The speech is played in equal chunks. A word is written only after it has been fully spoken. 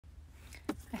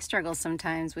I struggle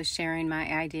sometimes with sharing my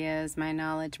ideas, my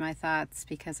knowledge, my thoughts,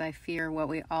 because I fear what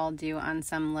we all do on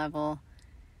some level,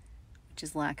 which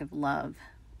is lack of love,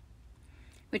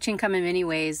 which can come in many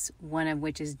ways, one of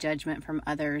which is judgment from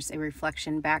others, a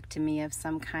reflection back to me of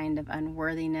some kind of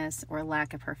unworthiness or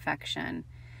lack of perfection.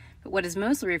 But what is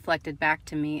mostly reflected back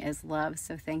to me is love,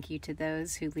 so thank you to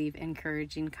those who leave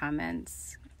encouraging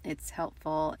comments. It's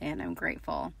helpful and I'm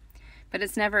grateful. But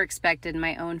it's never expected.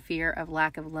 My own fear of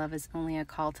lack of love is only a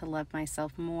call to love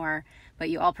myself more, but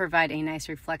you all provide a nice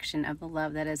reflection of the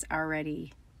love that is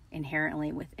already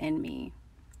inherently within me.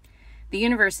 The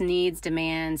universe needs,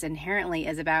 demands, inherently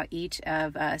is about each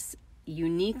of us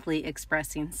uniquely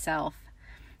expressing self.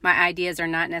 My ideas are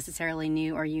not necessarily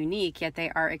new or unique, yet they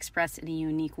are expressed in a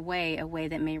unique way, a way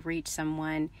that may reach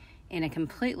someone in a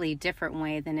completely different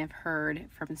way than if heard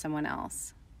from someone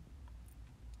else.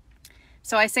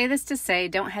 So I say this to say,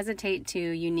 don't hesitate to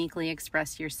uniquely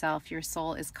express yourself. Your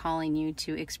soul is calling you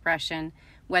to expression,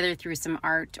 whether through some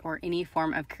art or any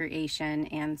form of creation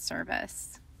and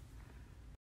service.